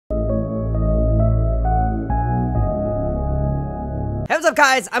Hey, what's up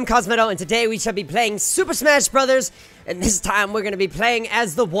guys, I'm Cosmitto, and today we shall be playing Super Smash Brothers, and this time we're gonna be playing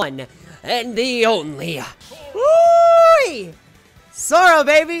as the one and the only Woo! Sora,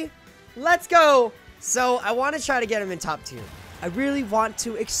 baby! Let's go! So, I want to try to get him in top tier. I really want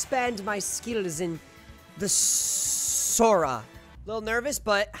to expand my skills in the Sora. A little nervous,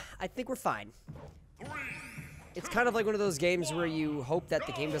 but I think we're fine. It's kind of like one of those games where you hope that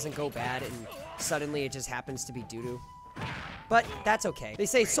the game doesn't go bad and suddenly it just happens to be doo-doo. But that's okay. They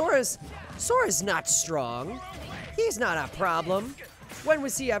say Sora's not strong. He's not a problem. When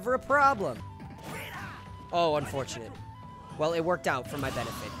was he ever a problem? Oh, unfortunate. Well, it worked out for my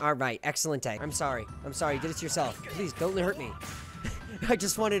benefit. All right, excellent day. I'm sorry. You did it to yourself. Please don't hurt me. I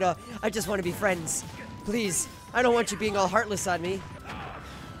just want to be friends. Please, I don't want you being all heartless on me.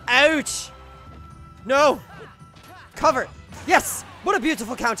 Ouch! No! Cover! Yes! What a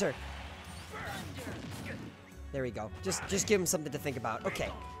beautiful counter! There we go. Just give him something to think about. Okay.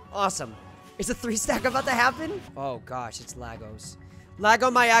 Awesome. Is a 3-stack about to happen? Oh gosh, it's Lagos.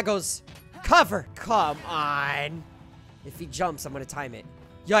 Lago my Agos. Cover! Come on! If he jumps, I'm gonna time it.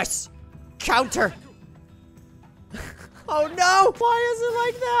 Yes! Counter! Oh no! Why is it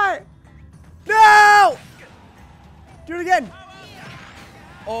like that? No! Do it again!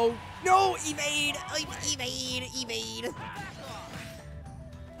 Oh no! Evade! Evade!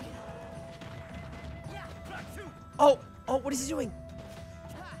 Oh, what is he doing?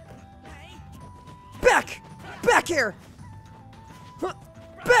 Back here! Huh.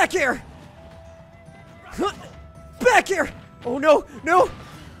 Back here! Huh. Back here! Oh no!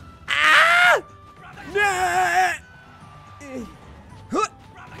 Ah! Nah! Huh.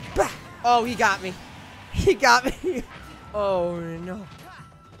 Back. Oh, he got me. Oh no.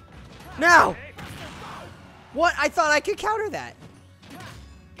 Now! What? I thought I could counter that.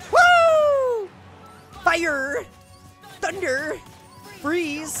 Woo! Fire! Thunder!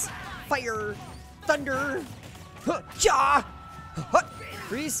 Freeze! Fire! Thunder! Huh, ja! Huh,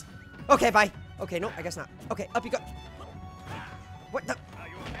 freeze! Okay, bye. Okay, no, I guess not. Okay, up you go. What the?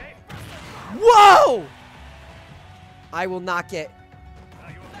 Whoa! I will not get...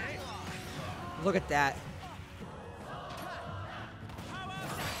 Look at that.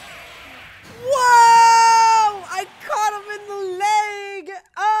 Whoa! I caught him in the leg!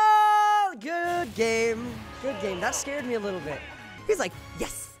 Oh, good game. Good game. That scared me a little bit. He's like,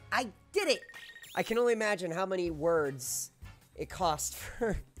 yes, I did it. I can only imagine how many words it cost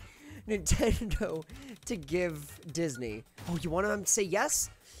for Nintendo to give Disney. Oh, you want him to say yes?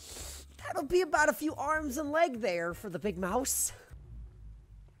 That'll be about a few arms and leg there for the big mouse.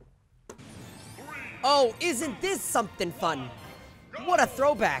 Oh, isn't this something fun? What a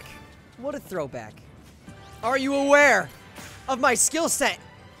throwback. What a throwback. Are you aware of my skill set?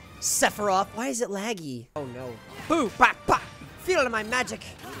 Sephiroth. Why is it laggy? Oh no. Boo, bop, bop. Feel my magic.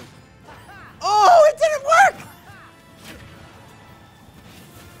 Oh, it didn't work!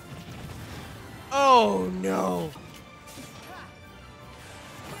 Oh no.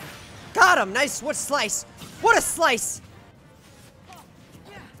 Got him. Nice. What slice? What a slice.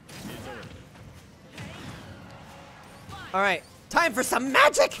 All right. Time for some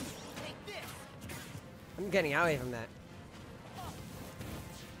magic. I'm getting away from that.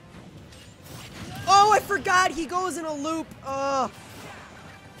 Oh, I forgot he goes in a loop. Oh.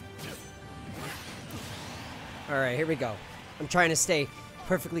 All right, here we go. I'm trying to stay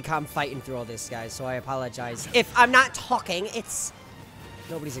perfectly calm fighting through all this, guys, so I apologize. If I'm not talking, it's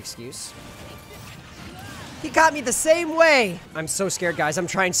nobody's excuse. He got me the same way. I'm so scared, guys. I'm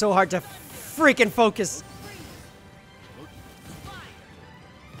trying so hard to freaking focus.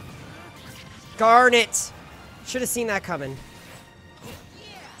 Darn it. Should have seen that coming.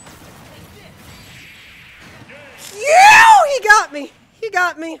 He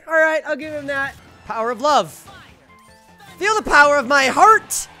got me. All right, I'll give him that. Power of love. Feel the power of my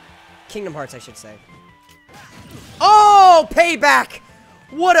heart. Kingdom Hearts, I should say. Oh, payback.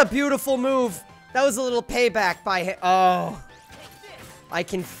 What a beautiful move. That was a little payback by him. Oh, I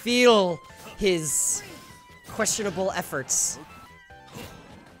can feel his questionable efforts.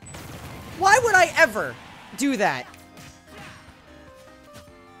 Why would I ever do that?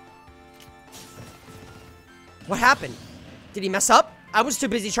 What happened? Did he mess up? I was too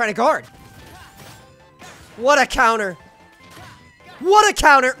busy trying to guard. What a counter. What a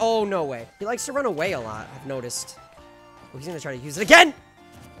counter. Oh, no way. He likes to run away a lot, I've noticed. Oh, he's going to try to use it again.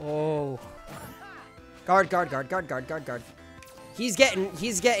 Oh. Guard. He's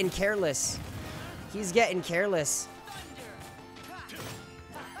getting careless. He's getting careless.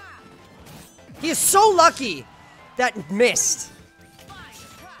 He is so lucky that missed.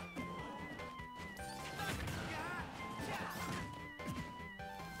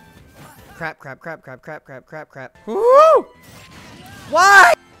 crap, crap, crap, crap, crap, crap, crap, crap. Woo!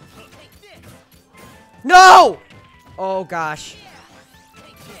 Why? No! Oh, gosh.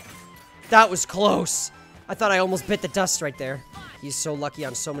 That was close. I thought I almost bit the dust right there. He's so lucky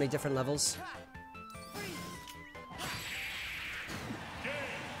on so many different levels.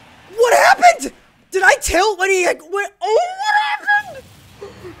 What happened? Did I tilt when he... what happened?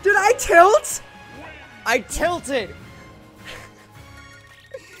 Did I tilt? I tilted.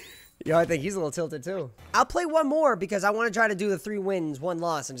 Yo, I think he's a little tilted too. I'll play one more because I want to try to do the 3 wins, 1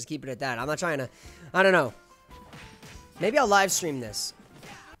 loss, and just keep it at that. I'm not trying to... I don't know. Maybe I'll live stream this.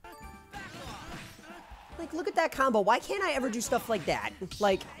 Like, look at that combo. Why can't I ever do stuff like that?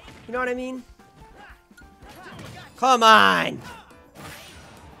 Like, you know what I mean? Come on!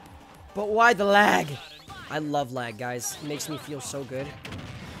 But why the lag? I love lag, guys. It makes me feel so good.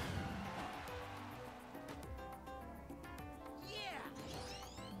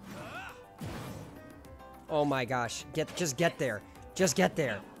 Oh my gosh. Just get there. Just get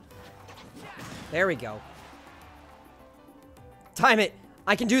there. There we go. Time it.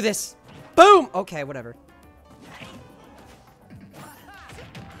 I can do this. Boom! Okay, whatever.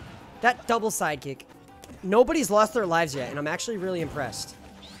 That double sidekick. Nobody's lost their lives yet, and I'm actually really impressed.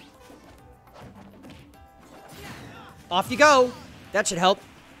 Off you go. That should help.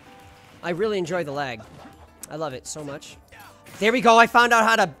 I really enjoy the lag. I love it so much. There we go. I found out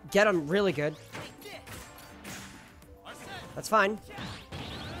how to get him really good. That's fine.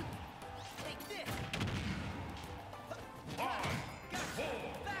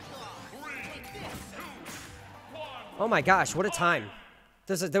 Oh my gosh, what a time.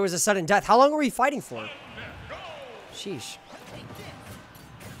 There was a sudden death. How long were we fighting for? Sheesh.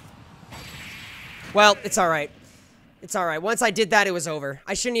 Well, it's alright. It's alright. Once I did that, it was over.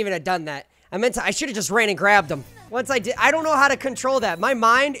 I shouldn't even have done that. I should have just ran and grabbed him. Once I did, I don't know how to control that. My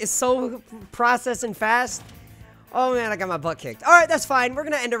mind is so processing fast. Oh man, I got my butt kicked. Alright, that's fine. We're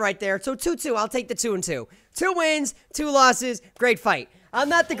gonna end it right there. So 2-2. I'll take the 2 and 2. 2 wins, 2 losses. Great fight. I'm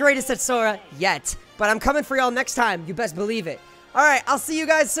not the greatest at Sora yet, but I'm coming for y'all next time. You best believe it. Alright, I'll see you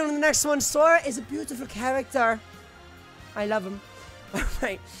guys soon in the next one. Sora is a beautiful character. I love him.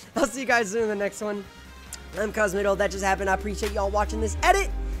 Alright, I'll see you guys soon in the next one. I'm Cosmitto. That just happened. I appreciate y'all watching this edit.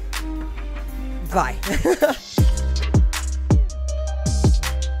 Bye.